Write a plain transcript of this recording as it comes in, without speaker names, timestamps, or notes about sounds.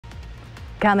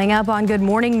Coming up on Good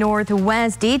Morning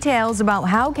Northwest, details about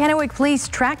how Kennewick police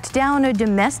tracked down a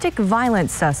domestic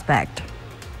violence suspect.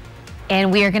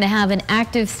 And we are going to have an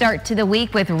active start to the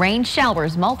week with rain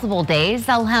showers multiple days.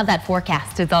 I'll have that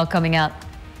forecast. It's all coming up.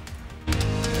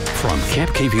 From Camp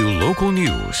KVUE Local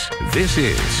News, this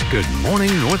is Good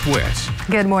Morning Northwest.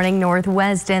 Good morning,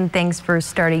 Northwest, and thanks for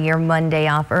starting your Monday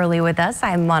off early with us.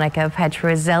 I'm Monica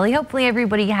Petrozelli. Hopefully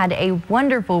everybody had a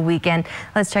wonderful weekend.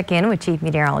 Let's check in with Chief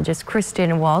Meteorologist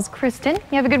Kristen Walls. Kristen,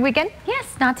 you have a good weekend? Yes,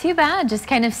 not too bad. Just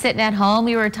kind of sitting at home.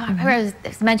 We were talking, I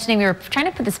was mentioning we were trying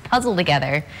to put this puzzle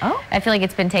together. Oh. I feel like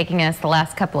it's been taking us the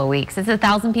last couple of weeks. It's a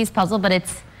 1,000-piece puzzle, but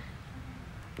it's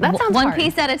that sounds one hard.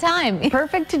 piece at a time.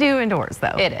 Perfect to do indoors,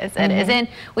 though. It is. It is. And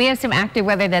we have some active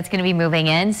weather that's going to be moving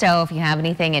in. So if you have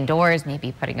anything indoors,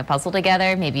 maybe putting a puzzle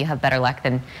together, maybe you have better luck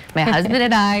than my husband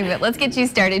and I. But let's get you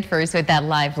started first with that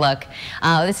live look.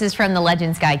 This is from the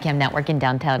Legend Skycam Network in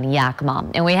downtown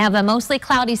Yakima. And we have a mostly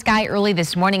cloudy sky early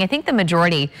this morning. I think the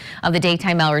majority of the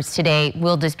daytime hours today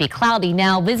will just be cloudy.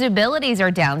 Now, visibilities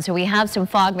are down. So we have some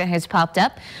fog that has popped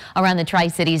up around the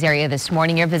Tri-Cities area this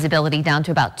morning. Your visibility down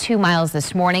to about 2 miles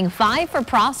this morning. 5 for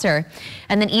Prosser,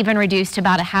 and then even reduced to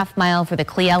about a half mile for the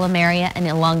Cle Elum area and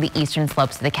along the eastern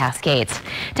slopes of the Cascades.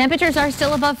 Temperatures are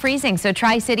still above freezing, so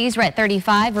Tri-Cities are at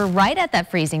 35. We're right at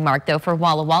that freezing mark, though, for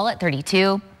Walla Walla at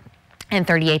 32. And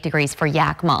 38 degrees for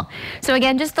Yakima. So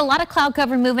again, just a lot of cloud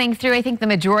cover moving through. I think the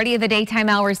majority of the daytime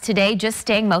hours today just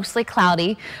staying mostly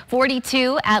cloudy.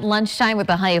 42 at lunchtime with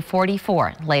a high of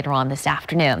 44 later on this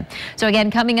afternoon. So again,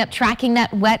 coming up, tracking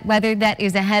that wet weather that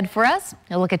is ahead for us.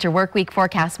 A look at your work week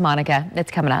forecast, Monica.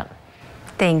 That's coming up.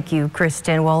 Thank you,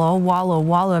 Kristen. Well, a Walla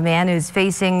Walla man is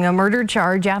facing a murder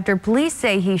charge after police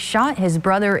say he shot his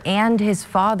brother and his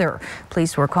father.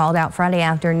 Police were called out Friday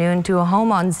afternoon to a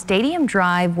home on Stadium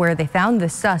Drive where they found the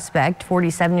suspect,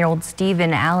 47-year-old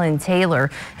Stephen Allen Taylor.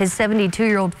 His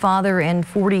 72-year-old father and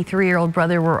 43-year-old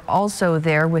brother were also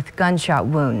there with gunshot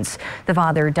wounds. The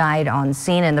father died on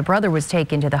scene and the brother was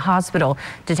taken to the hospital.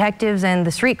 Detectives and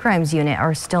the Street Crimes Unit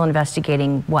are still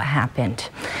investigating what happened.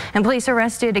 And police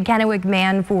arrested a Kennewick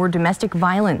man for domestic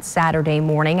violence Saturday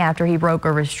morning after he broke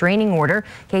a restraining order.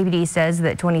 KVD says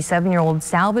that 27-year-old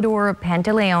Salvador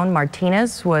Pantaleon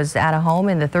Martinez was at a home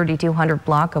in the 3200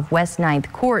 block of West 9th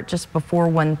Court just before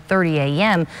 1:30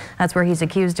 a.m. That's where he's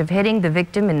accused of hitting the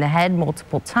victim in the head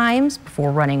multiple times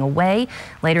before running away.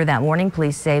 Later that morning,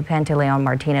 police say Pantaleon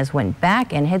Martinez went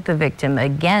back and hit the victim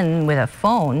again with a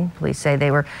phone. Police say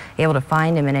they were able to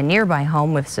find him in a nearby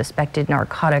home with suspected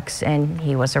narcotics, and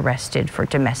he was arrested for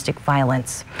domestic violence.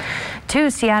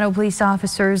 2 Seattle police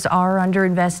officers are under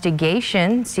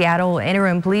investigation. Seattle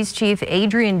Interim Police Chief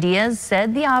Adrian Diaz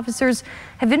said the officers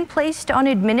have been placed on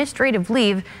administrative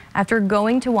leave after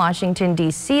going to Washington,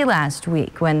 D.C. last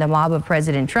week when the mob of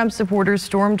President Trump supporters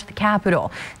stormed the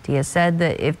Capitol. Diaz said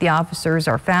that if the officers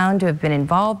are found to have been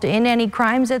involved in any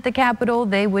crimes at the Capitol,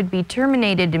 they would be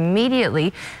terminated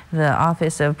immediately. The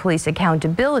Office of Police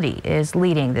Accountability is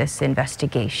leading this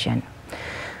investigation.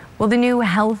 Well, the new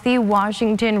Healthy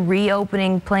Washington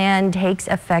reopening plan takes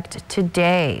effect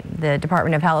today. The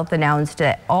Department of Health announced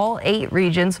that all 8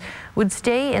 regions would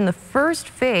stay in the first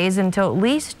phase until at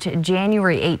least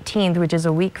January 18th, which is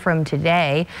a week from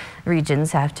today.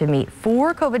 Regions have to meet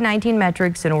 4 COVID-19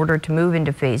 metrics in order to move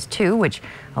into phase 2, which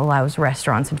allows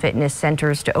restaurants and fitness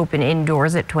centers to open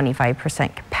indoors at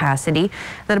 25% capacity.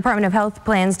 The Department of Health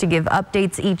plans to give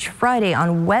updates each Friday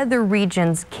on whether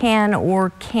regions can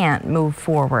or can't move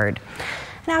forward.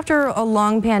 And after a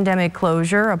long pandemic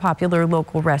closure, a popular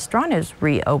local restaurant is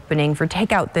reopening for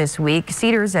takeout this week.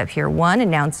 Cedars at Pier 1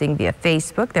 announcing via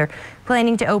Facebook they're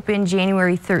planning to open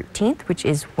January 13th, which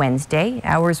is Wednesday.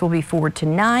 Hours will be 4 to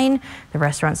 9. The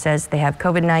restaurant says they have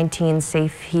COVID-19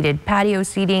 safe heated patio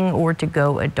seating or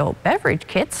to-go adult beverage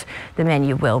kits. The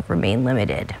menu will remain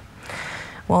limited.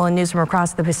 Well, in news from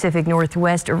across the Pacific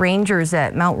Northwest, rangers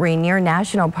at Mount Rainier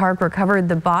National Park recovered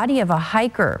the body of a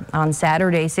hiker. On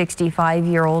Saturday,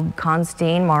 65-year-old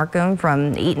Constantine Markham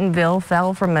from Eatonville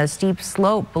fell from a steep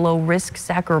slope below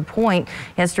Risk-Sacker Point.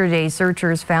 Yesterday,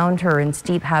 searchers found her in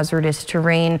steep, hazardous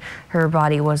terrain. Her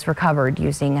body was recovered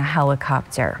using a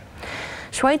helicopter.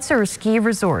 Schweitzer Ski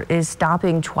Resort is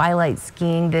stopping twilight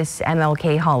skiing this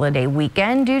MLK holiday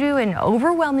weekend due to an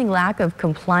overwhelming lack of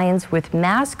compliance with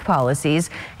mask policies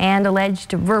and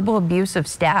alleged verbal abuse of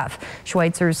staff.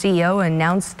 Schweitzer's CEO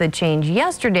announced the change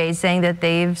yesterday, saying that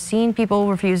they've seen people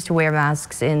refuse to wear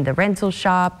masks in the rental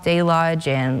shop, day lodge,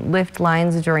 and lift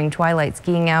lines during twilight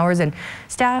skiing hours, and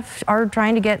staff are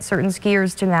trying to get certain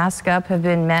skiers to mask up have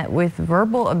been met with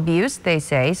verbal abuse, they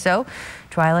say. So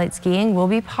Twilight skiing will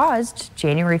be paused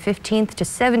January 15th to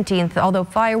 17th, although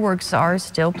fireworks are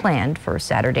still planned for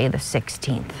Saturday the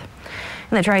 16th.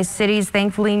 In the Tri-Cities,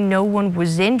 thankfully, no one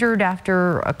was injured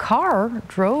after a car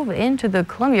drove into the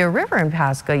Columbia River in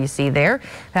Pasco. You see there,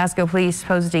 Pasco police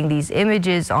posting these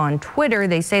images on Twitter.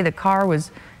 They say the car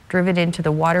was driven into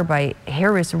the water by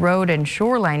Harris Road and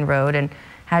Shoreline Road and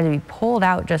had to be pulled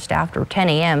out just after 10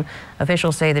 a.m.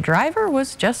 Officials say the driver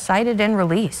was just cited and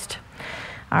released.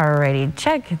 Alrighty,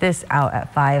 check this out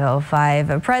at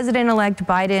 5:05. President-elect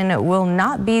Biden will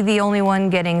not be the only one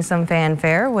getting some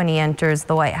fanfare when he enters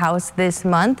the White House this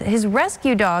month. His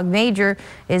rescue dog, Major,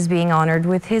 is being honored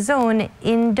with his own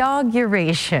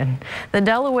inauguration. The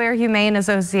Delaware Humane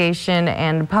Association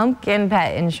and Pumpkin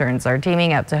Pet Insurance are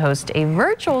teaming up to host a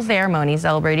virtual ceremony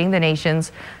celebrating the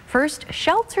nation's first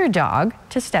shelter dog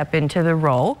to step into the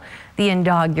role. The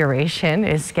inauguration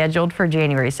is scheduled for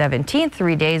January 17th,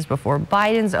 3 days before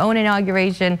Biden's own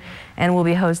inauguration, and will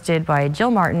be hosted by Jill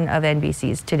Martin of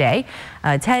NBC's Today.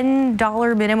 A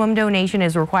 $10 minimum donation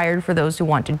is required for those who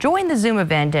want to join the Zoom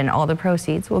event, and all the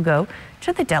proceeds will go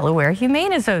to the Delaware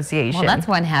Humane Association. Well, that's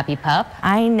one happy pup.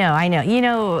 I know. You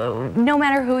know, no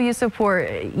matter who you support,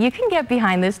 you can get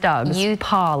behind this dog's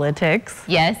politics.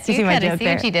 Yes, you kind of see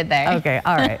what you did there. Okay,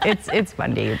 all right. It's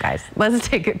Monday, you guys. Let's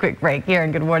take a quick break here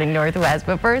in Good Morning Northwest.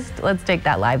 But first, let's take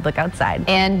that live look outside.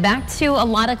 And back to a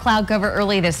lot of cloud cover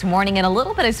early this morning and a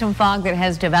little bit of some fog that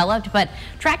has developed, but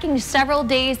tracking several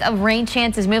days of rain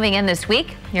chances moving in this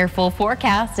week. Your full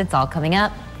forecast, it's all coming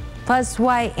up. Plus,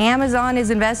 why Amazon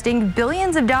is investing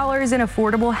billions of dollars in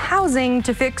affordable housing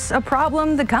to fix a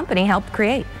problem the company helped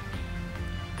create.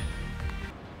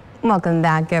 Welcome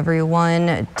back,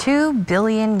 everyone. $2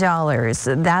 billion.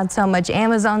 That's how much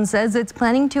Amazon says it's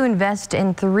planning to invest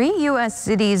in 3 U.S.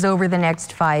 cities over the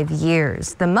next 5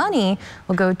 years. The money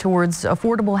will go towards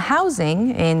affordable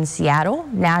housing in Seattle,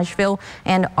 Nashville,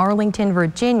 and Arlington,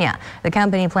 Virginia. The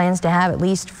company plans to have at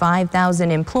least 5,000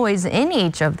 employees in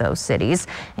each of those cities.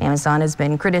 Amazon has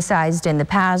been criticized in the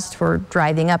past for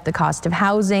driving up the cost of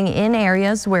housing in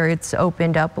areas where it's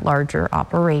opened up larger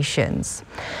operations.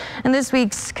 And this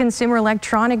week's Consumer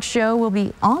Electronics Show will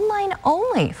be online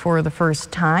only for the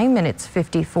first time in its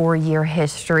 54-year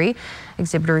history.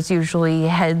 Exhibitors usually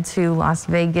head to Las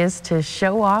Vegas to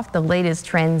show off the latest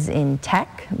trends in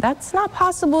tech. That's not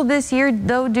possible this year,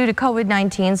 though, due to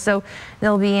COVID-19, so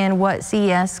they'll be in what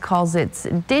CES calls its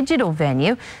digital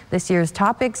venue. This year's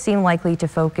topics seem likely to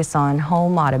focus on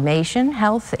home automation,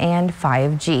 health, and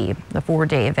 5G. The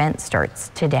 4-day event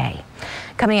starts today.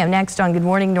 Coming up next on Good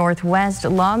Morning Northwest,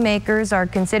 lawmakers are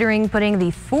considering putting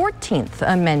the 14th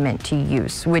Amendment to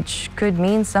use, which could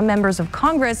mean some members of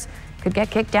Congress could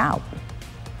get kicked out.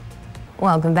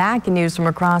 Welcome back. In news from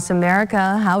across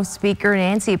America, House Speaker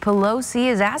Nancy Pelosi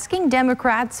is asking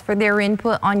Democrats for their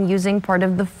input on using part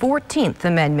of the 14th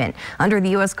Amendment. Under the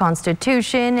U.S.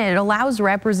 Constitution, it allows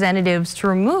representatives to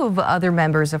remove other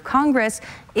members of Congress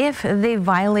if they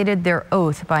violated their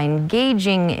oath by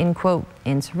engaging in, quote,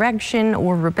 insurrection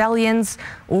or rebellions,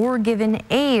 or given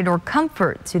aid or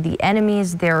comfort to the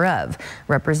enemies thereof.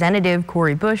 Representative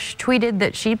Cori Bush tweeted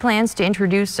that she plans to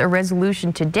introduce a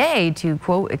resolution today to,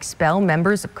 quote, expel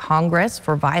members of Congress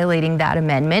for violating that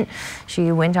amendment.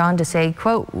 She went on to say,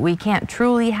 quote, we can't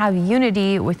truly have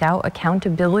unity without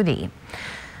accountability.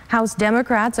 House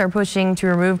Democrats are pushing to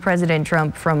remove President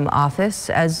Trump from office.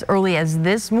 As early as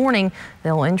this morning,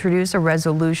 they'll introduce a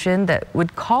resolution that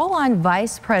would call on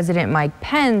Vice President Mike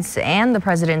Pence and the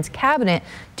president's cabinet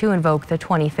to invoke the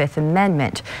 25th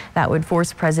Amendment. That would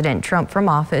force President Trump from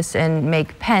office and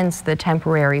make Pence the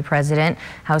temporary president.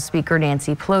 House Speaker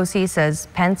Nancy Pelosi says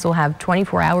Pence will have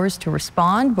 24 hours to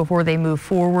respond before they move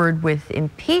forward with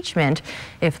impeachment.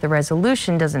 If the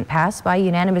resolution doesn't pass by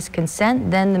unanimous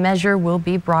consent, then the measure will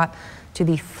be brought to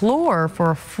the floor for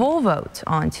a full vote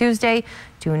on Tuesday.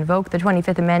 To invoke the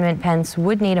 25th Amendment, Pence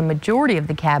would need a majority of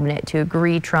the cabinet to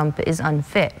agree Trump is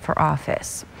unfit for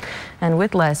office. And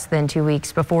with less than 2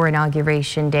 weeks before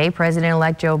Inauguration Day,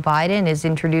 President-elect Joe Biden is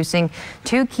introducing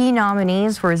 2 key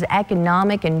nominees for his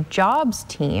economic and jobs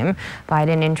team.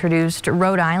 Biden introduced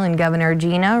Rhode Island Governor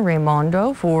Gina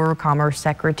Raimondo for Commerce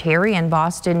Secretary and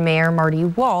Boston Mayor Marty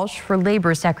Walsh for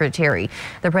Labor Secretary.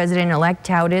 The president-elect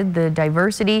touted the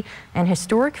diversity and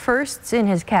historic firsts in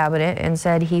his cabinet and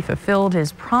said he fulfilled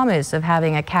his promise of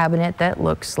having a cabinet that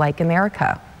looks like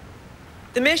America.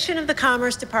 The mission of the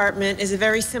Commerce Department is a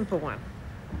very simple one: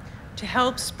 to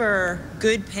help spur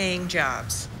good-paying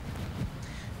jobs,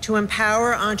 to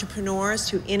empower entrepreneurs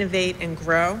to innovate and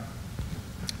grow,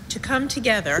 to come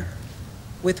together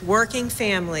with working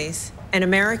families and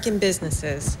American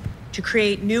businesses to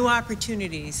create new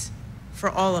opportunities for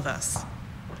all of us.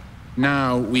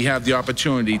 now we have the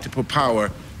opportunity to put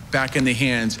power back in the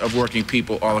hands of working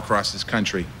people all across this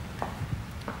country.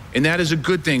 And that is a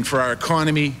good thing for our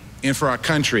economy and for our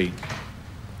country.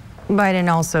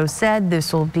 Biden also said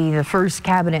this will be the first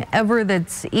cabinet ever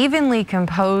that's evenly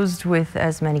composed with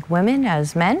as many women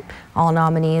as men. All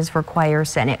nominees require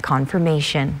Senate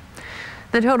confirmation.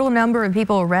 The total number of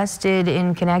people arrested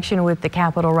in connection with the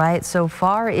Capitol riot so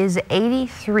far is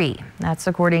 83. That's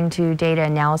according to data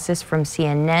analysis from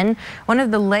CNN. One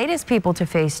of the latest people to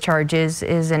face charges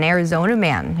is an Arizona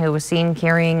man who was seen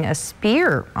carrying a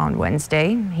spear on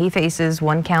Wednesday. He faces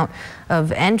 1 count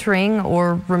of entering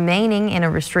or remaining in a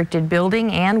restricted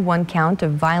building and 1 count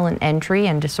of violent entry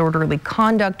and disorderly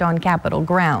conduct on Capitol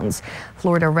grounds.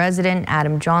 Florida resident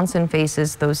Adam Johnson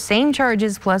faces those same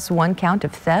charges plus 1 count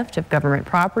of theft of government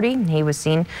property. He was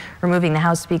seen removing the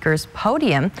House Speaker's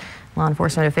podium. Law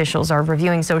enforcement officials are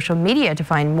reviewing social media to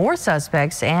find more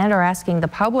suspects and are asking the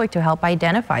public to help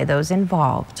identify those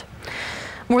involved.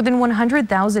 More than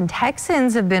 100,000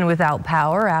 Texans have been without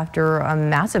power after a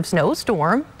massive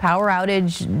snowstorm.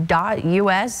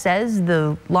 PowerOutage.us says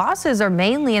the losses are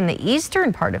mainly in the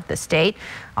eastern part of the state.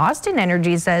 Austin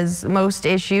Energy says most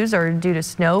issues are due to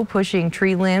snow pushing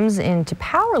tree limbs into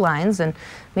power lines, and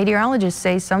meteorologists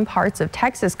say some parts of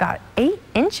Texas got 8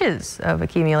 inches of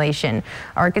accumulation.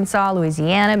 Arkansas,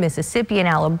 Louisiana, Mississippi, and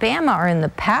Alabama are in the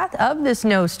path of the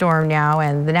snowstorm now,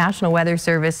 and the National Weather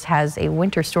Service has a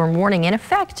winter storm warning in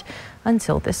effect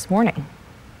until this morning.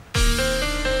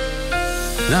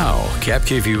 Now,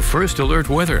 KapKView First Alert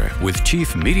Weather with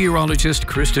Chief Meteorologist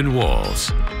Kristen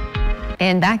Walls.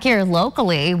 And back here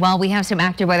locally, while we have some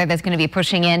active weather that's going to be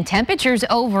pushing in, temperatures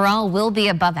overall will be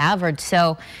above average.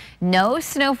 So no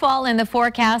snowfall in the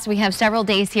forecast. We have several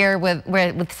days here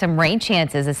with some rain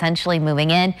chances essentially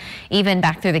moving in, even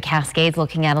back through the Cascades,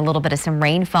 looking at a little bit of some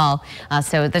rainfall.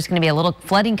 So there's going to be a little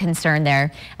flooding concern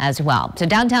there as well. So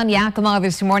downtown Yakima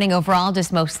this morning overall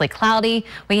just mostly cloudy.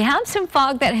 We have some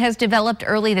fog that has developed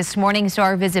early this morning, so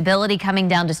our visibility coming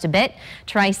down just a bit.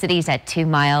 Tri-Cities at 2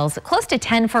 miles, close to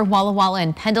 10 for Walla Walla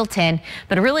and Pendleton,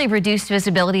 but a really reduced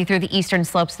visibility through the eastern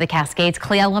slopes of the Cascades.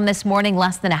 Cle Elum this morning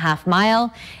less than a ½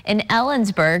 mile. In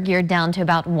Ellensburg, you're down to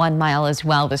about 1 mile as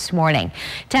well this morning.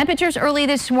 Temperatures early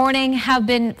this morning have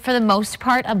been, for the most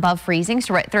part, above freezing.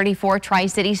 So we're at 34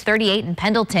 Tri-Cities, 38 in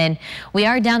Pendleton. We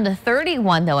are down to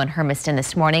 31, though, in Hermiston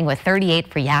this morning with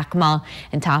 38 for Yakima.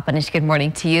 And Toppenish, good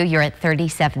morning to you. You're at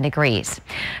 37 degrees.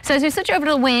 So as we switch over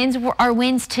to the winds, our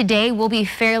winds today will be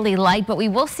fairly light, but we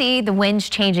will see the winds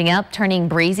changing up, turning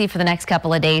breezy for the next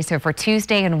couple of days. So for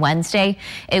Tuesday and Wednesday,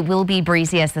 it will be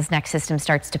breezy as this next system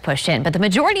starts to push in. But the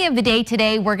majority of the day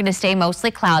today, we're going to stay mostly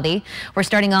cloudy. We're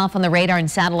starting off on the radar and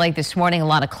satellite this morning, a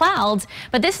lot of clouds,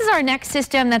 but this is our next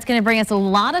system that's going to bring us a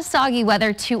lot of soggy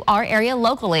weather to our area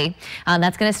locally.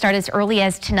 That's going to start as early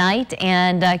as tonight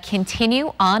and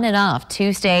continue on and off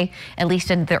Tuesday, at least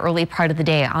in the early part of the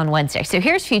day on Wednesday. So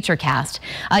here's Futurecast.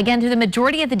 Again, through the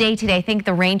majority of the day today, I think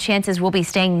the rain chances will be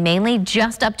staying mainly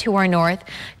just up to our north.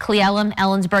 Cle Elum,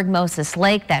 Ellensburg, Moses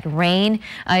Lake. That rain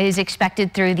is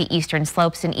expected through the eastern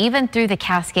slopes and even through the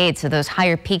Cascades. So those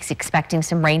higher peaks expecting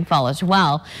some rainfall as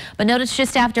well. But notice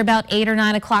just after about 8 or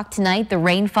 9 o'clock tonight, the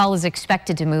rainfall is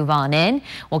expected to move on in.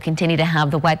 We'll continue to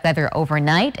have the wet weather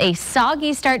overnight. A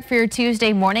soggy start for your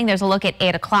Tuesday morning. There's a look at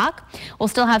 8 o'clock. We'll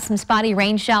still have some spotty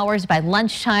rain showers by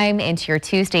lunchtime into your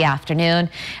Tuesday afternoon.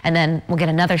 And then we'll get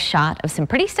another shot of some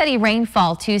pretty steady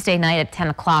rainfall Tuesday night at 10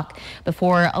 o'clock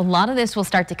before a lot of this will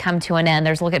start to come to an end.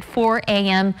 There's a look at 4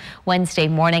 a.m. Wednesday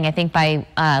morning. I think by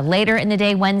later in the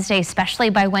day Wednesday, especially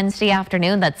by Wednesday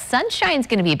afternoon, that sunshine's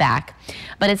going to be back,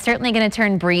 but it's certainly going to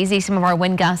turn breezy. Some of our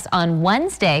wind gusts on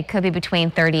Wednesday could be between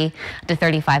 30 to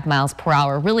 35 miles per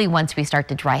hour, really once we start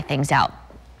to dry things out.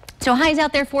 So highs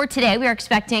out there for today, we are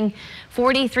expecting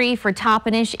 43 for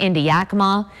Toppenish into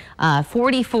Yakima,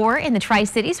 44 in the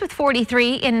Tri-Cities with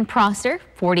 43 in Prosser,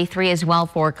 43 as well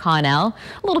for Connell.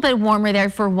 A little bit warmer there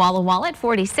for Walla Walla at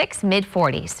 46,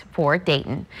 mid-40s for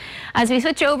Dayton. As we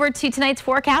switch over to tonight's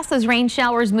forecast, those rain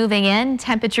showers moving in,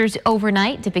 temperatures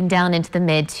overnight dipping down into the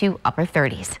mid to upper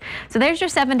 30s. So there's your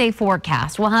 7-day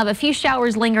forecast. We'll have a few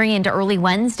showers lingering into early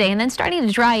Wednesday and then starting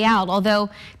to dry out, although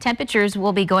temperatures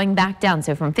will be going back down.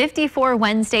 So from 54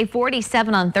 Wednesday,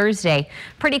 47 on Thursday.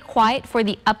 Pretty quiet for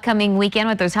the upcoming weekend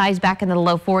with those highs back in the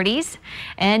low 40s.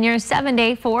 And your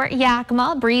 7-day for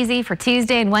Yakima, breezy for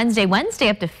Tuesday and Wednesday. Wednesday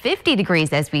up to 50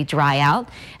 degrees as we dry out,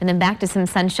 and then back to some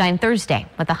sunshine Thursday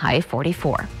with a high of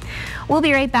 44. We'll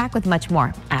be right back with much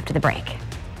more after the break.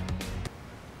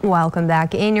 Welcome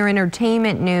back. In your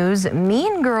entertainment news,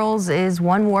 Mean Girls is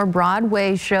one more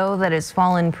Broadway show that has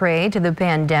fallen prey to the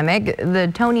pandemic.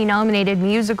 The Tony-nominated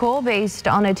musical, based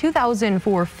on a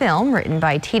 2004 film written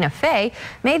by Tina Fey,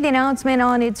 made the announcement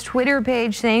on its Twitter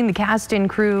page saying the cast and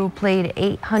crew played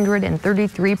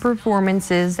 833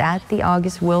 performances at the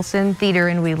August Wilson Theater,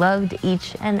 and we loved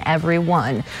each and every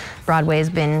one. Broadway has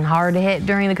been hard hit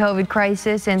during the COVID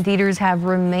crisis, and theaters have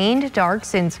remained dark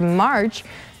since March.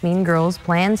 Mean Girls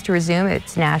plans to resume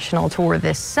its national tour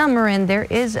this summer, and there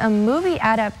is a movie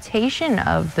adaptation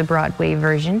of the Broadway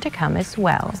version to come as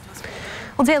well.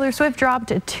 Well, Taylor Swift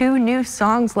dropped 2 new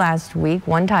songs last week,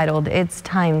 one titled It's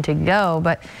Time to Go,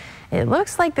 but it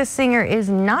looks like the singer is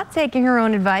not taking her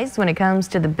own advice when it comes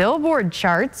to the Billboard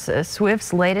charts.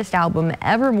 Swift's latest album,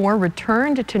 Evermore,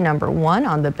 returned to #1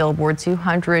 on the Billboard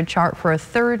 200 chart for a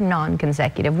 3rd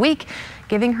non-consecutive week,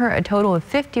 giving her a total of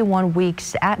 51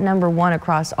 weeks at #1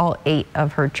 across all 8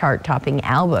 of her chart-topping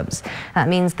albums. That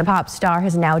means the pop star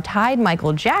has now tied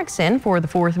Michael Jackson for the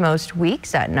 4th most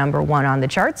weeks at #1 on the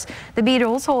charts. The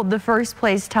Beatles hold the 1st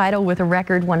place title with a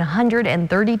record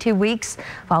 132 weeks,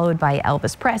 followed by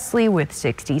Elvis Presley with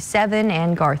 67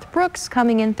 and Garth Brooks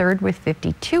coming in 3rd with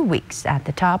 52 weeks at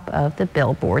the top of the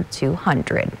Billboard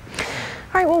 200.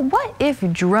 All right, well, what if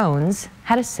drones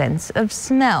had a sense of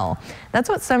smell? That's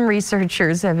what some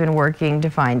researchers have been working to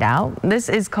find out. This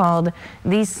is called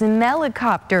the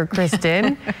Smellicopter,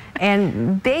 Kristen.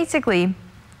 And basically,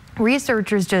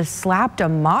 researchers just slapped a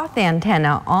moth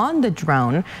antenna on the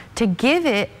drone to give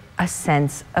it a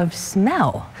sense of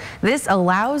smell. This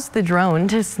allows the drone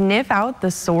to sniff out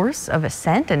the source of a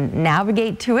scent and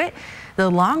navigate to it. The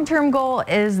long-term goal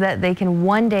is that they can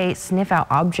one day sniff out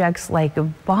objects like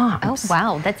bombs. Oh,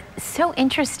 wow. That's so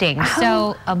interesting.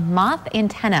 So a moth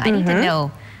antenna. I need to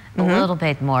know a little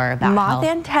bit more about moth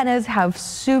antennas have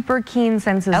super keen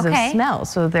senses of smell,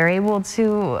 so they're able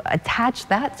to attach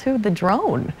that to the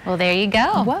drone. Well, there you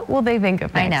go. What will they think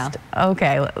of next? I know.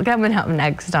 Okay, coming up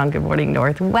next on Good Morning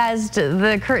Northwest,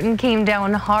 the curtain came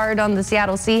down hard on the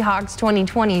Seattle Seahawks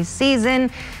 2020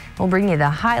 season. We'll bring you the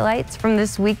highlights from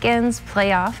this weekend's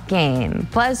playoff game.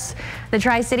 Plus, the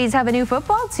Tri-Cities have a new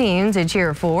football team to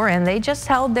cheer for, and they just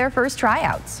held their first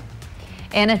tryouts.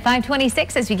 And at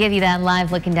 5:26, as we give you that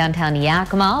live look in downtown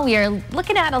Yakima, we are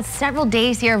looking at several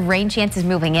days here of rain chances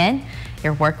moving in.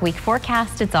 Your work week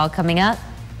forecast, it's all coming up.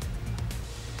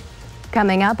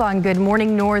 Coming up on Good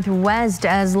Morning Northwest,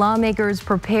 as lawmakers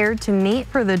prepare to meet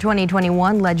for the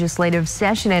 2021 legislative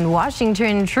session in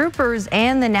Washington, troopers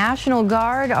and the National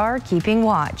Guard are keeping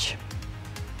watch.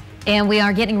 And we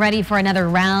are getting ready for another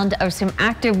round of some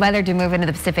active weather to move into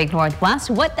the Pacific Northwest.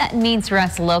 What that means for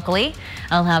us locally,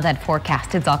 I'll have that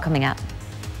forecast. It's all coming up.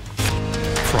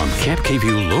 From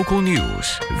KapKView Local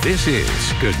News, this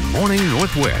is Good Morning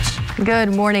Northwest.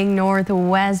 Good morning,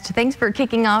 Northwest. Thanks for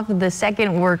kicking off the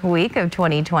second work week of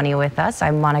 2020 with us.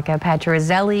 I'm Monica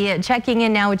Petrozelli, checking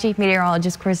in now with Chief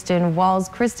Meteorologist Kristen Walls.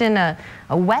 Kristen, a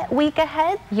wet week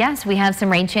ahead? Yes, we have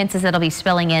some rain chances that'll be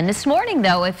spilling in. This morning,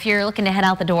 though, if you're looking to head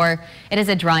out the door, it is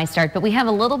a dry start, but we have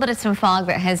a little bit of some fog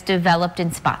that has developed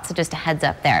in spots, so just a heads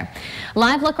up there.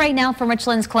 Live look right now from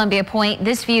Richland's Columbia Point.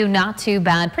 This view not too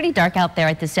bad. Pretty dark out there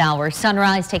at this hour.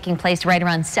 Sunrise taking place right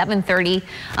around 7:30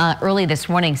 early this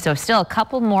morning, so still a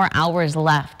couple more hours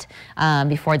left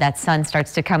before that sun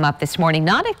starts to come up this morning.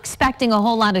 Not expecting a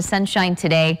whole lot of sunshine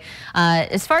today.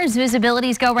 As far as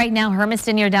visibilities go right now,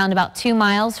 Hermiston, you're down about 2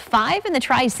 miles, 5 in the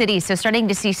Tri-Cities, so starting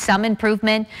to see some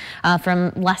improvement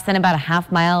from less than about a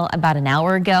half mile about an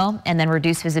hour ago, and then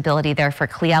reduced visibility there for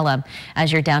Cle Elum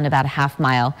as you're down about a half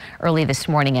mile early this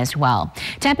morning as well.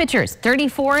 Temperatures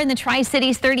 34 in the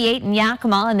Tri-Cities, 38 in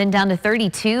Yakima, and then down to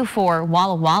 32 for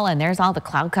Walla Walla, and there's all the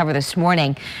cloud cover this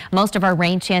morning. Most of our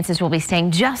rain chances will be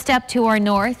staying just up to our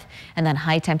north, and then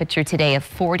high temperature today of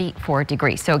 44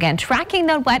 degrees. So again, tracking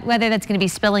the wet weather that's going to be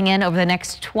spilling in over the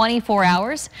next 24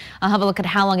 hours. I'll have a look at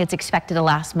how long it's expected to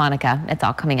last, Monica. It's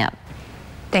all coming up.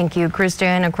 Thank you,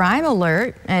 Kristen. A crime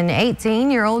alert. An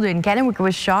 18-year-old in Kennewick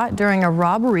was shot during a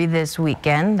robbery this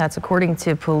weekend. That's according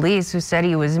to police, who said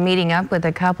he was meeting up with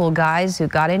a couple guys who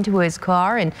got into his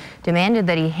car and demanded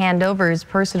that he hand over his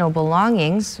personal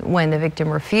belongings. When the victim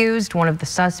refused, one of the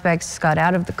suspects got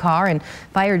out of the car and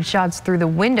fired shots through the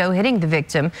window, hitting the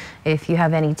victim. If you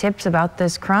have any tips about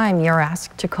this crime, you're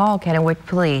asked to call Kennewick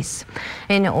Police.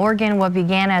 In Oregon, what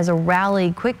began as a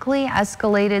rally quickly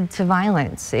escalated to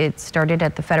violence. It started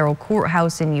at the the federal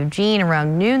courthouse in Eugene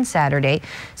around noon Saturday.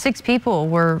 6 people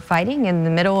were fighting in the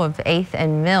middle of 8th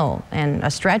and Mill, and a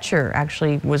stretcher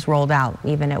actually was rolled out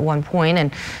even at one point,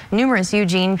 and numerous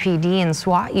Eugene PD and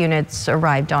SWAT units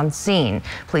arrived on scene.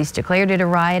 Police declared it a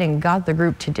riot and got the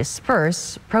group to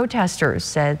disperse. Protesters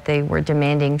said they were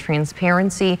demanding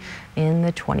transparency in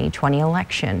the 2020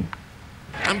 election.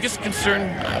 I'm just concerned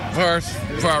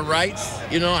for our rights.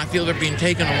 You know, I feel they're being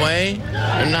taken away.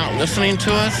 They're not listening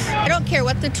to us. I don't care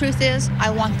what the truth is.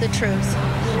 I want the truth.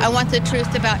 I want the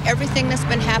truth about everything that's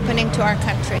been happening to our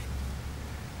country.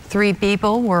 3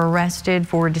 people were arrested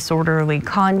for disorderly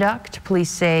conduct. Police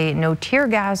say no tear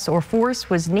gas or force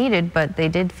was needed, but they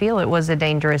did feel it was a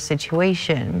dangerous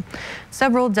situation.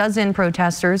 Several dozen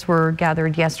protesters were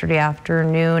gathered yesterday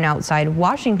afternoon outside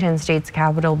Washington State's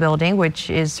Capitol building, which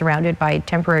is surrounded by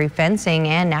temporary fencing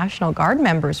and National Guard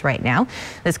members right now.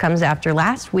 This comes after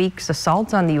last week's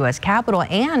assault on the U.S. Capitol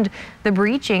and the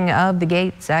breaching of the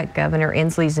gates at Governor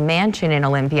Inslee's mansion in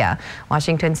Olympia.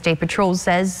 Washington State Patrol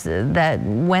says that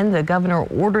when the governor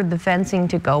ordered the fencing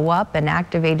to go up and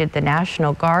activated the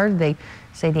National Guard, they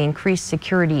say the increased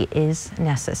security is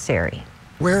necessary.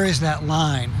 Where is that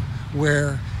line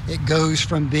where it goes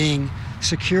from being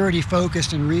security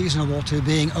focused and reasonable to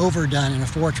being overdone in a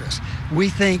fortress? We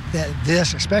think that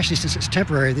this, especially since it's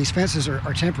temporary, these fences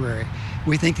are temporary.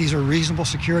 We think these are reasonable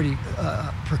security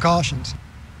precautions.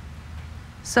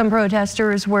 Some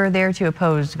protesters were there to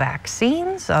oppose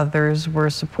vaccines, others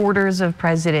were supporters of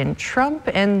President Trump,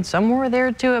 and some were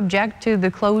there to object to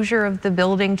the closure of the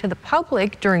building to the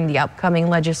public during the upcoming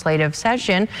legislative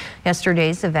session.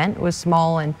 Yesterday's event was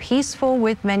small and peaceful,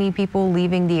 with many people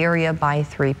leaving the area by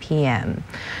 3 p.m.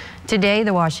 Today,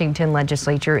 the Washington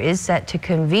legislature is set to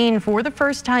convene for the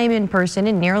first time in person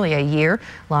in nearly a year.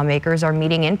 Lawmakers are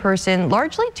meeting in person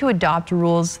largely to adopt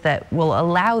rules that will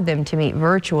allow them to meet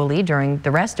virtually during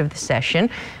the rest of the session.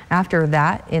 After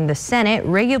that, in the Senate,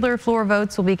 regular floor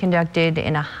votes will be conducted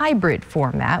in a hybrid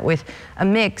format with a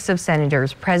mix of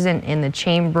senators present in the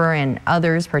chamber and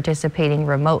others participating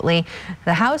remotely.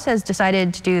 The House has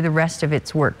decided to do the rest of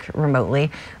its work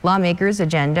remotely. Lawmakers'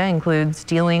 agenda includes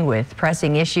dealing with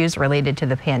pressing issues related to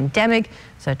the pandemic,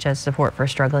 such as support for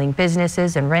struggling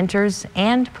businesses and renters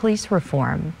and police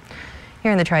reform.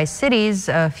 Here in the Tri-Cities,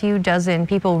 a few dozen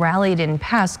people rallied in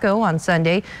Pasco on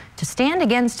Sunday to stand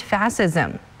against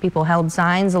fascism. People held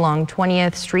signs along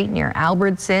 20th Street near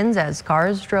Albertsons as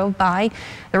cars drove by.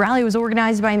 The rally was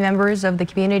organized by members of the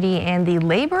community and the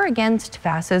Labor Against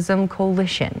Fascism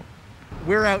Coalition.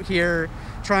 We're out here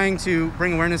trying to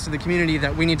bring awareness to the community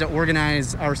that we need to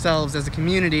organize ourselves as a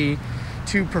community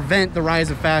to prevent the rise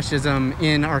of fascism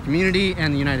in our community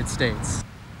and the United States.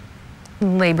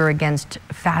 Labor Against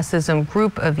Fascism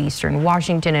group of Eastern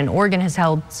Washington and Oregon has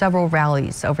held several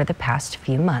rallies over the past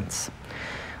few months.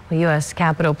 The U.S.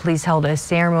 Capitol Police held a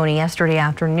ceremony yesterday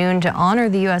afternoon to honor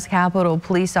the U.S. Capitol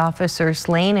Police officer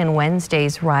slain in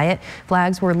Wednesday's riot.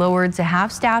 Flags were lowered to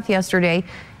half-staff yesterday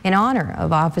in honor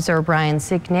of Officer Brian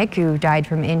Sicknick, who died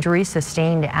from injuries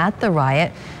sustained at the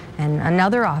riot. And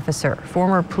another officer,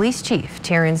 former police chief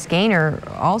Terrence Gaynor,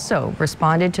 also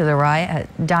responded to the riot,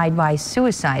 died by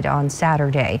suicide on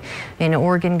Saturday. In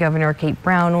Oregon, Governor Kate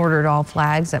Brown ordered all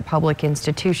flags at public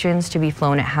institutions to be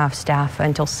flown at half-staff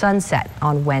until sunset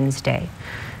on Wednesday.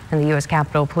 And the U.S.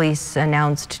 Capitol Police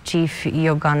announced Chief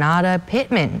Yogananda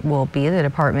Pittman will be the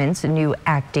department's new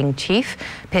acting chief.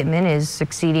 Pittman is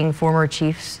succeeding former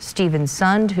Chief Stephen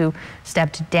Sund, who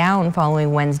stepped down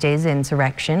following Wednesday's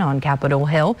insurrection on Capitol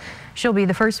Hill. She'll be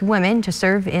the first woman to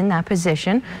serve in that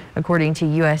position. According to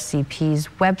USCP's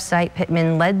website,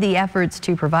 Pittman led the efforts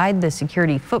to provide the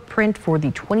security footprint for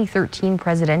the 2013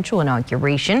 presidential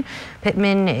inauguration.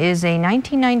 Pittman is a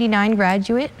 1999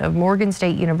 graduate of Morgan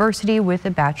State University with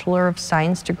a Bachelor of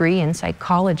Science degree in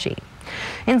psychology.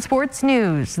 In sports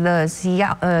news, the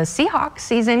Seahawks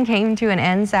season came to an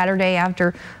end Saturday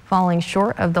after falling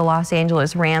short of the Los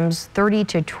Angeles Rams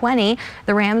 30-20.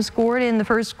 The Rams scored in the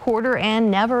first quarter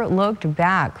and never looked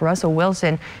back. Russell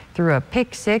Wilson threw a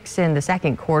pick six in the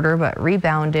second quarter, but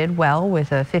rebounded well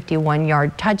with a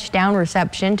 51-yard touchdown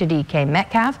reception to DK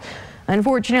Metcalf.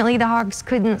 Unfortunately, the Hawks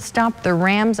couldn't stop the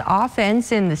Rams'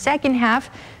 offense in the second half.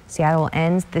 Seattle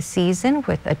ends the season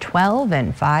with a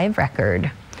 12-5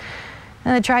 record.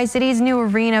 And the Tri-Cities' new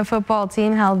arena football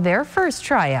team held their first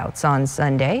tryouts on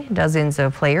Sunday. Dozens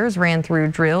of players ran through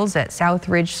drills at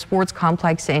Southridge Sports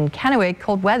Complex in Kennewick.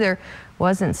 Cold weather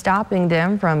wasn't stopping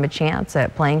them from a chance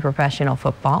at playing professional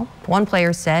football. One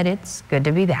player said it's good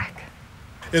to be back.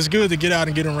 It's good to get out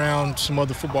and get around some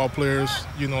other football players.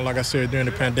 You know, like I said, during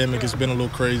the pandemic, it's been a little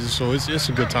crazy, so it's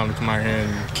a good time to come out here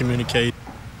and communicate.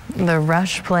 The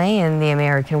Rush play in the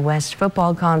American West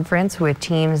Football Conference with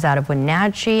teams out of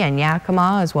Wenatchee and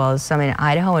Yakima, as well as some in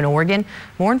Idaho and Oregon.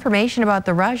 More information about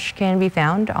the Rush can be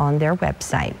found on their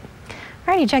website.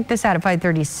 All right, check this out at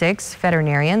 5:36.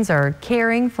 Veterinarians are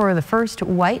caring for the first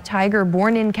white tiger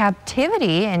born in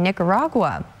captivity in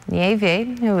Nicaragua.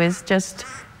 Nieve, who is just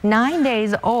 9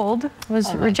 days old,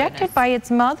 was rejected by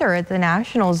its mother at the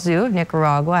National Zoo of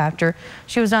Nicaragua after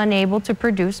she was unable to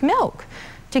produce milk.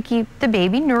 To keep the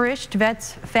baby nourished,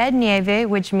 vets fed Nieve,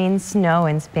 which means snow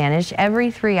in Spanish,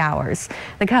 every 3 hours.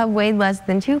 The cub weighed less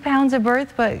than 2 pounds at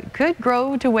birth, but could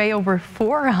grow to weigh over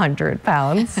 400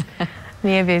 pounds.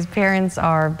 Nieve's parents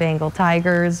are Bengal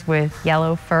tigers with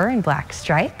yellow fur and black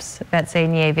stripes. Vets say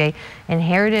Nieve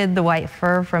inherited the white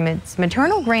fur from its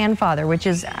maternal grandfather, which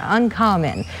is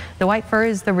uncommon. The white fur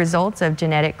is the result of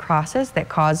genetic crosses that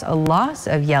cause a loss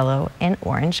of yellow and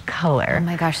orange color. Oh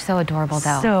my gosh, so adorable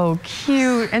though. So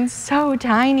cute and so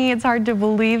tiny. It's hard to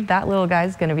believe that little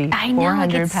guy's going to be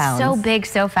 400 pounds. So big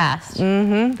so fast.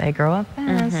 They grow up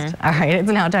fast. All right, it's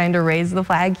now time to raise the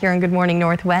flag here on Good Morning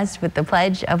Northwest with the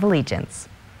Pledge of Allegiance.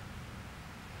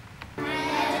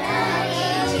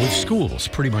 With schools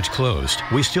pretty much closed,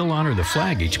 we still honor the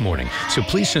flag each morning. So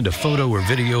please send a photo or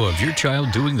video of your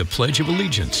child doing the Pledge of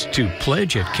Allegiance to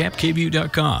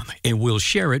pledge@capkvu.com, and we'll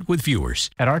share it with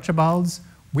viewers. At Archibald's,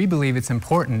 we believe it's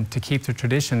important to keep the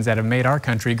traditions that have made our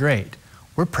country great.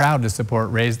 We're proud to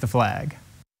support Raise the Flag.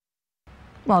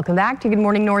 Welcome back to Good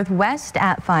Morning Northwest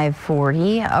at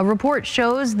 5:40. A report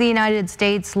shows the United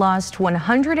States lost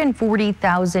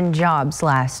 140,000 jobs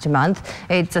last month.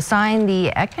 It's a sign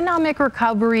the economic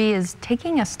recovery is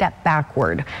taking a step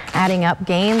backward. Adding up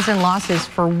gains and losses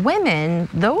for women,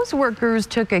 those workers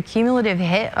took a cumulative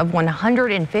hit of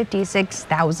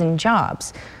 156,000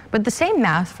 jobs. But the same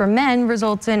math for men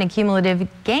results in a cumulative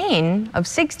gain of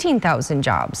 16,000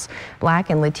 jobs. Black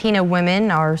and Latina women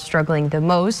are struggling the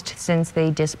most since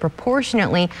they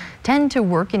disproportionately tend to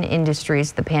work in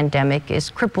industries the pandemic is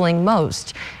crippling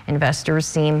most. Investors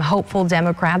seem hopeful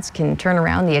Democrats can turn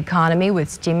around the economy with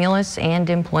stimulus and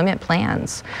employment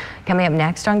plans. Coming up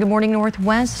next on Good Morning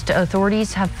Northwest,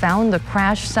 authorities have found the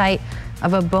crash site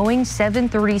of a Boeing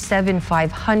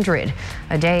 737-500,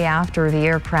 a day after the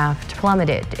aircraft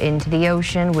plummeted into the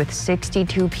ocean with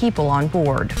 62 people on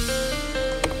board.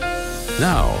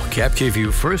 Now,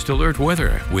 KapKVU First Alert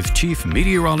Weather with Chief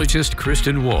Meteorologist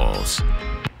Kristen Walls.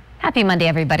 Happy Monday,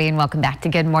 everybody, and welcome back to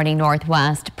Good Morning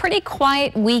Northwest. Pretty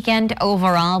quiet weekend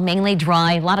overall, mainly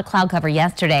dry. A lot of cloud cover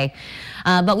yesterday.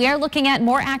 But we are looking at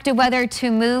more active weather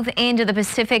to move into the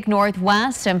Pacific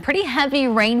Northwest. Some pretty heavy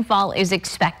rainfall is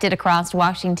expected across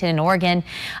Washington and Oregon,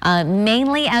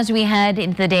 mainly as we head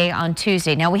into the day on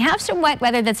Tuesday. Now, we have some wet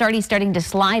weather that's already starting to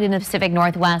slide in the Pacific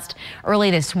Northwest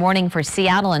early this morning for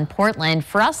Seattle and Portland.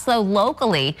 For us, though,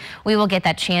 locally, we will get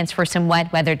that chance for some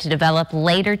wet weather to develop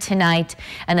later tonight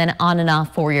and then on and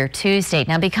off for your Tuesday.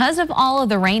 Now, because of all of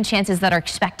the rain chances that are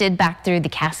expected back through the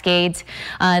Cascades,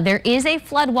 there is a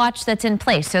flood watch that's in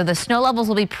place. So the snow levels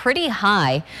will be pretty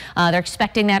high. They're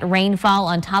expecting that rainfall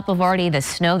on top of already the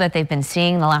snow that they've been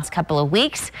seeing the last couple of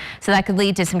weeks. So that could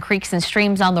lead to some creeks and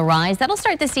streams on the rise. That'll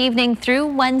start this evening through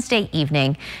Wednesday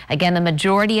evening. Again, the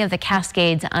majority of the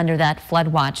Cascades under that flood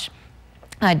watch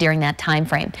during that time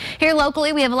frame. Here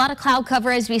locally, we have a lot of cloud cover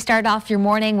as we start off your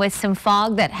morning with some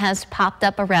fog that has popped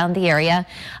up around the area.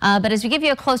 But as we give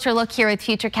you a closer look here at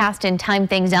Futurecast and time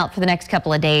things out for the next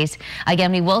couple of days,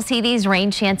 again, we will see these rain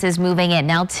chances moving in.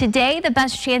 Now today, the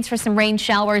best chance for some rain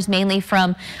showers, mainly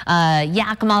from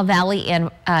Yakima Valley and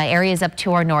areas up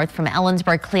to our north, from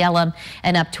Ellensburg, Cle Elum,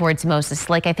 and up towards Moses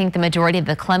Lake. I think the majority of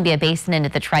the Columbia Basin into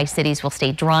the Tri-Cities will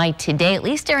stay dry today, at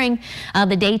least during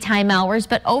the daytime hours.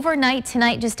 But overnight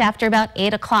tonight, just after about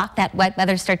 8 o'clock, that wet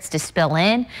weather starts to spill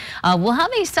in. We'll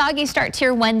have a soggy start to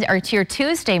your Wednesday or to your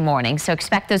Tuesday morning, so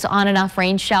expect those on and off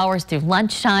rain showers through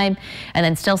lunchtime, and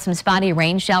then still some spotty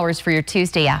rain showers for your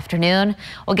Tuesday afternoon.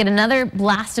 We'll get another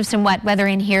blast of some wet weather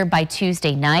in here by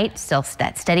Tuesday night. Still,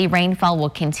 that steady rainfall will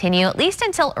continue at least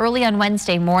until early on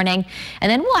Wednesday morning, and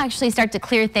then we'll actually start to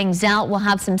clear things out. We'll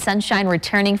have some sunshine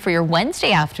returning for your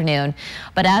Wednesday afternoon,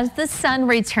 but as the sun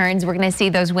returns, we're going to see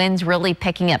those winds really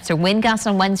picking up. So wind gusts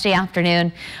on Wednesday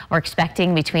afternoon, we're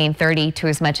expecting between 30 to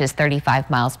as much as 35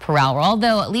 miles per hour,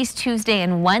 although at least Tuesday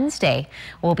and Wednesday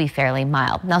will be fairly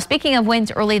mild. Now, speaking of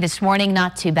winds early this morning,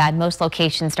 not too bad. Most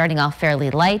locations starting off fairly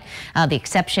light. The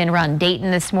exception around Dayton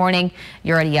this morning,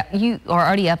 you are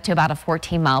already up to about a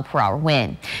 14-mile-per-hour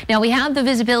wind. Now, we have the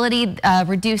visibility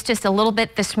reduced just a little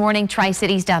bit this morning.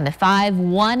 Tri-Cities down to 5,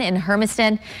 1 in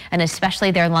Hermiston, and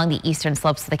especially there along the eastern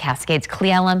slopes of the Cascades. Cle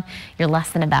Elum, you're less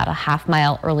than about a half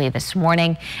mile early this morning.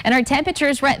 morning. And our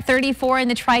temperatures were at 34 in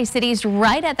the Tri-Cities,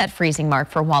 right at that freezing mark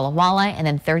for Walla Walla, and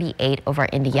then 38 over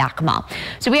into Yakima.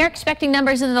 So we are expecting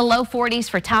numbers in the low 40s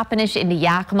for Toppenish into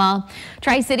Yakima.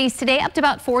 Tri-Cities today up to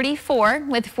about 44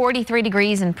 with 43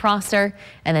 degrees in Prosser,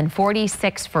 and then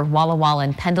 46 for Walla Walla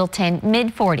and Pendleton,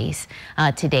 mid 40s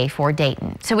today for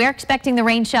Dayton. So we are expecting the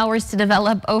rain showers to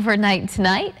develop overnight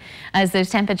tonight as those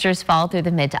temperatures fall through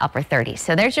the mid to upper 30s.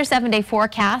 So there's your 7-day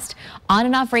forecast. On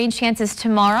and off rain chances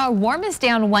tomorrow. Warmest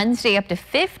down Wednesday up to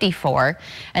 54,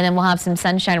 and then we'll have some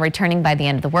sunshine returning by the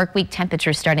end of the work week.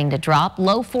 Temperatures starting to drop.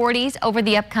 Low 40s over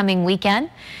the upcoming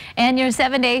weekend. And your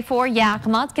 7-day for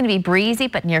Yakima, it's going to be breezy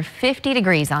but near 50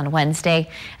 degrees on Wednesday,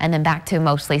 and then back to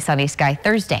mostly sunny sky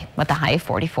Thursday with a high of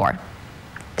 44.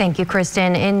 Thank you,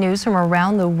 Kristen. In news from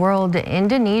around the world,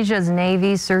 Indonesia's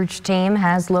Navy search team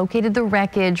has located the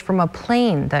wreckage from a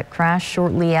plane that crashed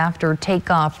shortly after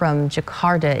takeoff from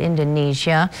Jakarta,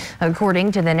 Indonesia.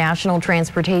 According to the National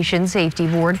Transportation Safety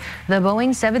Board, the Boeing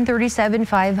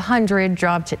 737-500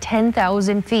 dropped to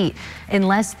 10,000 feet in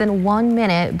less than 1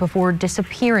 minute before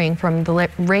disappearing from the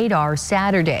radar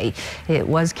Saturday. It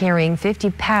was carrying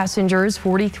 50 passengers,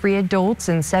 43 adults,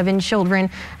 and 7 children,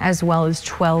 as well as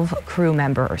 12 crew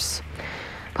members.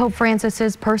 Pope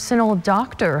Francis's personal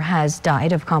doctor has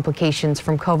died of complications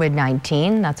from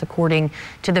COVID-19. That's according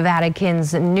to the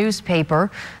Vatican's newspaper.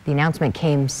 The announcement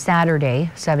came Saturday.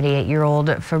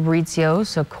 78-year-old Fabrizio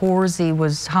Soccorsi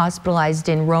was hospitalized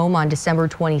in Rome on December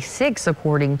 26,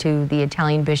 according to the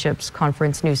Italian Bishops'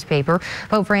 Conference newspaper.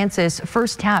 Pope Francis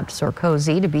first tapped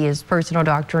Sarkozy to be his personal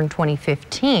doctor in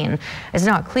 2015. It's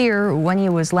not clear when he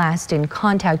was last in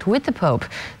contact with the Pope.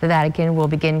 The Vatican will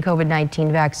begin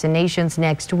COVID-19 vaccinations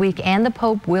next week, and the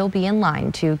Pope will be in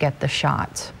line to get the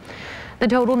shot. The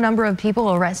total number of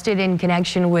people arrested in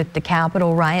connection with the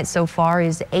Capitol riot so far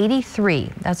is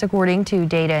 83. That's according to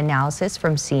data analysis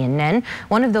from CNN.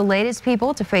 One of the latest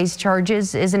people to face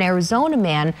charges is an Arizona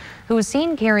man who was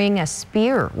seen carrying a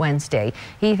spear Wednesday.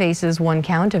 He faces 1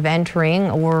 count of entering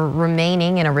or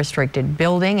remaining in a restricted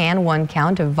building and 1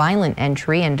 count of violent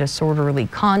entry and disorderly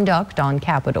conduct on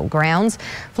Capitol grounds.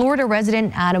 Florida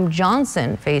resident Adam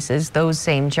Johnson faces those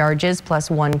same charges,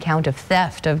 plus 1 count of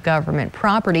theft of government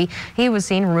property. He was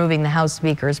seen removing the House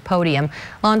Speaker's podium.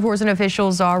 Law enforcement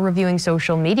officials are reviewing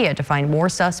social media to find more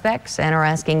suspects and are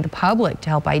asking the public to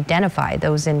help identify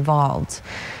those involved.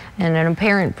 And an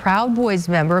apparent Proud Boys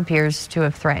member appears to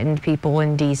have threatened people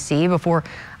in D.C. before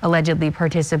allegedly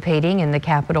participating in the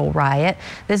Capitol riot.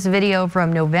 This video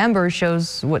from November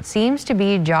shows what seems to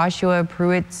be Joshua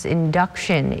Pruitt's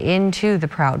induction into the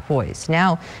Proud Boys.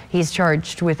 Now he's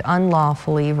charged with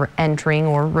unlawfully entering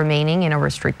or remaining in a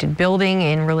restricted building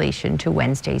in relation to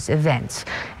Wednesday's events.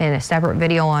 In a separate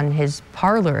video on his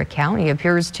Parler account, he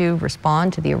appears to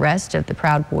respond to the arrest of the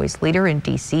Proud Boys leader in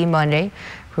D.C. Monday.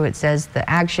 Pruitt says the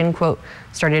action, quote,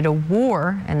 started a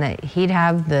war and that he'd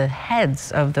have the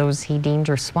heads of those he deemed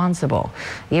responsible.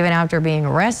 Even after being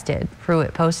arrested,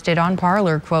 Pruitt posted on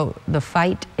Parler, quote, the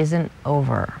fight isn't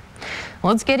over.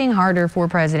 Well, it's getting harder for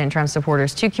President Trump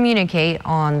supporters to communicate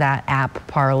on that app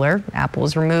Parler. Apple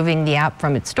is removing the app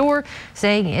from its store,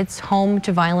 saying it's home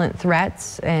to violent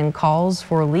threats and calls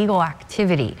for illegal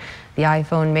activity. The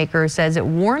iPhone maker says it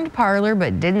warned Parler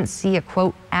but didn't see a,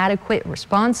 quote, adequate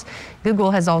response.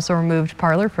 Google has also removed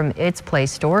Parler from its Play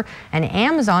Store, and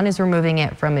Amazon is removing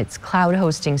it from its cloud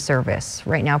hosting service.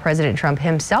 Right now, President Trump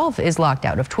himself is locked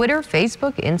out of Twitter,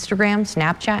 Facebook, Instagram,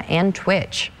 Snapchat, and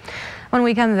Twitch. When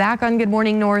we come back on Good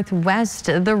Morning Northwest,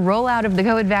 the rollout of the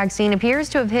COVID vaccine appears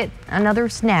to have hit another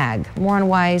snag. More on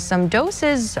why some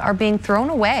doses are being thrown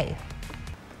away.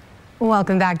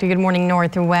 Welcome back to Good Morning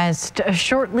Northwest.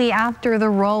 Shortly after the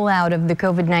rollout of the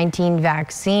COVID-19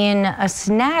 vaccine, a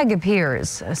snag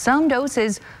appears. Some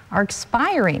doses are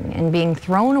expiring and being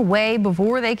thrown away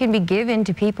before they can be given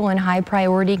to people in high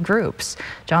priority groups.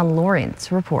 John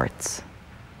Lawrence reports.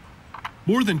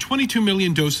 More than 22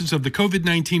 million doses of the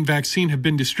COVID-19 vaccine have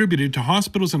been distributed to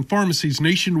hospitals and pharmacies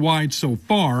nationwide so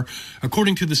far,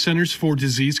 according to the Centers for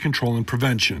Disease Control and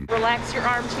Prevention. Relax your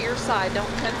arm to your side, don't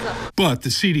tense up. But the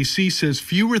CDC says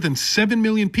fewer than 7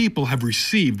 million people have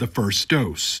received the first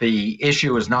dose. The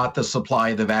issue is not the supply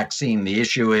of the vaccine. The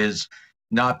issue is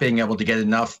not being able to get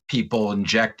enough people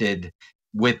injected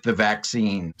with the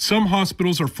vaccine. Some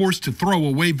hospitals are forced to throw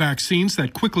away vaccines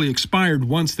that quickly expired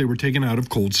once they were taken out of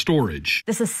cold storage.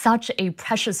 This is such a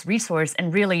precious resource,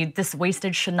 and really this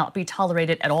wastage should not be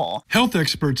tolerated at all. Health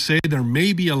experts say there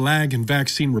may be a lag in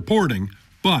vaccine reporting,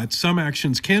 but some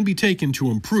actions can be taken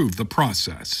to improve the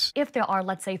process. If there are,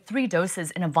 let's say, 3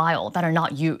 doses in a vial that are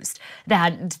not used,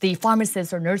 that the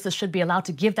pharmacists or nurses should be allowed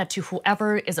to give that to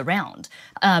whoever is around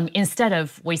instead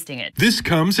of wasting it. This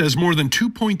comes as more than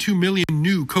 2.2 million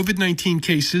new COVID-19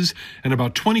 cases and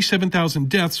about 27,000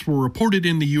 deaths were reported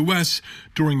in the U.S.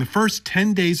 during the first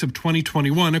 10 days of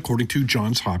 2021, according to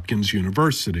Johns Hopkins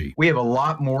University. We have a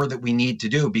lot more that we need to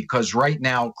do because right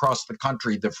now across the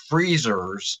country, the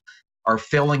freezers are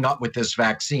filling up with this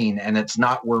vaccine, and it's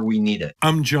not where we need it.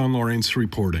 I'm John Lawrence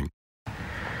reporting.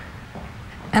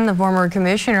 And the former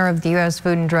commissioner of the U.S.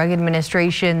 Food and Drug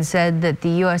Administration said that the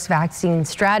U.S. vaccine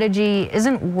strategy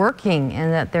isn't working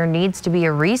and that there needs to be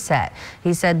a reset.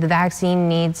 He said the vaccine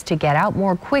needs to get out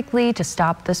more quickly to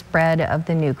stop the spread of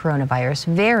the new coronavirus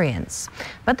variants.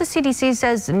 But the CDC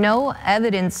says no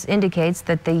evidence indicates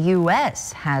that the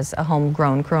U.S. has a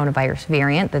homegrown coronavirus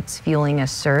variant that's fueling a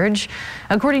surge.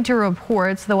 According to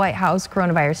reports, the White House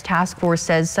Coronavirus Task Force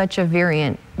says such a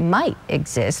variant might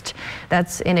exist.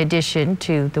 That's in addition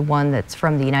to the one that's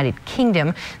from the United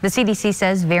Kingdom. The CDC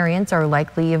says variants are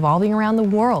likely evolving around the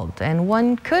world, and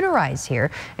one could arise here.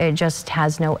 It just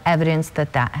has no evidence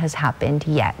that that has happened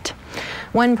yet.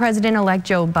 When President-elect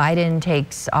Joe Biden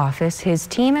takes office, his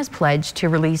team has pledged to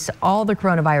release all the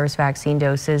coronavirus vaccine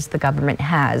doses the government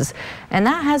has. And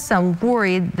that has some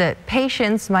worried that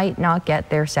patients might not get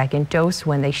their second dose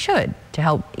when they should. To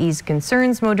help ease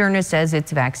concerns, Moderna says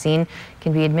its vaccine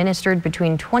can be administered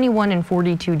between 21 and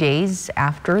 42 days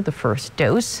after the first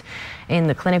dose. In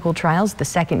the clinical trials, the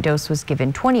second dose was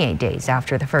given 28 days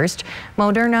after the first.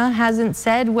 Moderna hasn't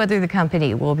said whether the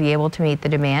company will be able to meet the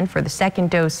demand for the second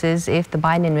doses if the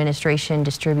Biden administration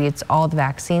distributes all the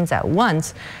vaccines at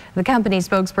once. The company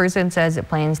spokesperson says it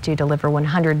plans to deliver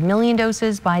 100 million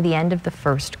doses by the end of the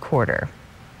first quarter.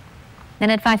 Then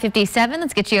at 5:57,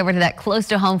 let's get you over to that close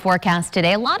to home forecast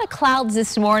today. A lot of clouds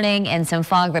this morning and some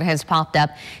fog that has popped up.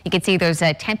 You can see those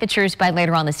temperatures by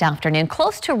later on this afternoon,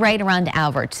 close to right around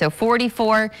average. So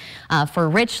 44 for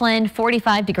Richland,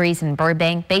 45 degrees in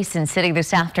Burbank, Basin City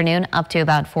this afternoon, up to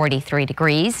about 43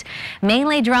 degrees.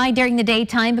 Mainly dry during the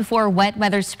daytime before wet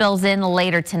weather spills in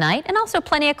later tonight. And also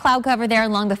plenty of cloud cover there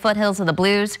along the foothills of the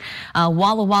Blues.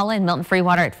 Walla Walla and Milton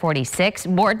Freewater at 46.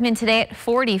 Boardman today at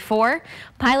 44.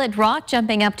 Pilot Rock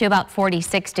jumping up to about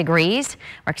 46 degrees.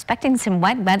 We're expecting some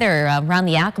wet weather around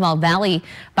the Yakima Valley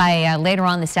by later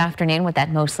on this afternoon with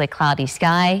that mostly cloudy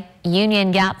sky.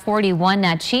 Union Gap 41,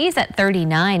 Natchez at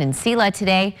 39, and Sela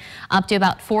today up to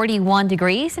about 41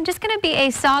 degrees. And just going to be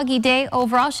a soggy day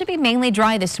overall. Should be mainly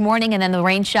dry this morning, and then the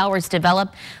rain showers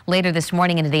develop later this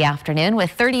morning into the afternoon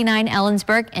with 39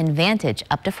 Ellensburg and Vantage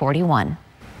up to 41.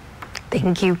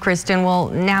 Thank you, Kristen. Well,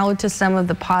 now to some of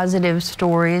the positive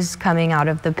stories coming out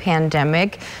of the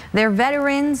pandemic. They're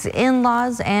veterans,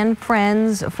 in-laws, and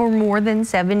friends for more than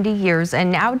 70 years. And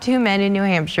now 2 men in New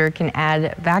Hampshire can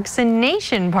add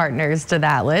vaccination partners to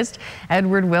that list.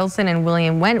 Edward Wilson and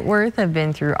William Wentworth have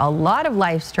been through a lot of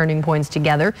life's turning points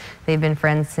together. They've been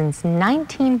friends since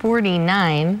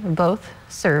 1949. Both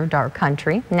served our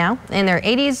country. Now, in their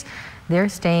 80s, they're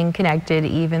staying connected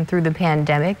even through the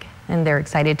pandemic. And they're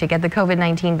excited to get the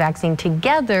COVID-19 vaccine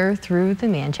together through the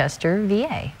Manchester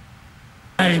VA.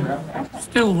 I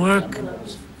still work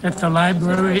at the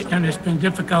library, and it's been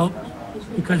difficult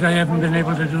because I haven't been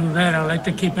able to do that. I like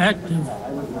to keep active,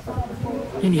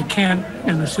 and you can't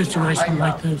in a situation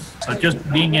like this. So just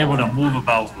being able to move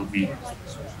about would be,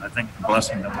 I think, the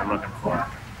blessing that we're looking for.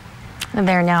 And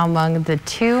they're now among the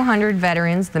 200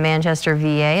 veterans the Manchester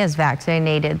VA has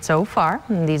vaccinated so far.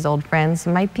 And these old friends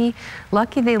might be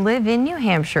lucky they live in New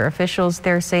Hampshire. Officials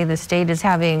there say the state is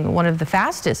having one of the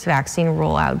fastest vaccine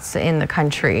rollouts in the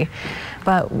country.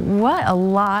 But what a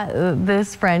lot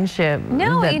this friendship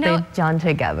that they've done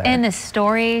together. And the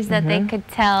stories that they could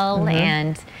tell,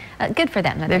 and good for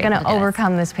them. They're going to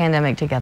overcome this pandemic together.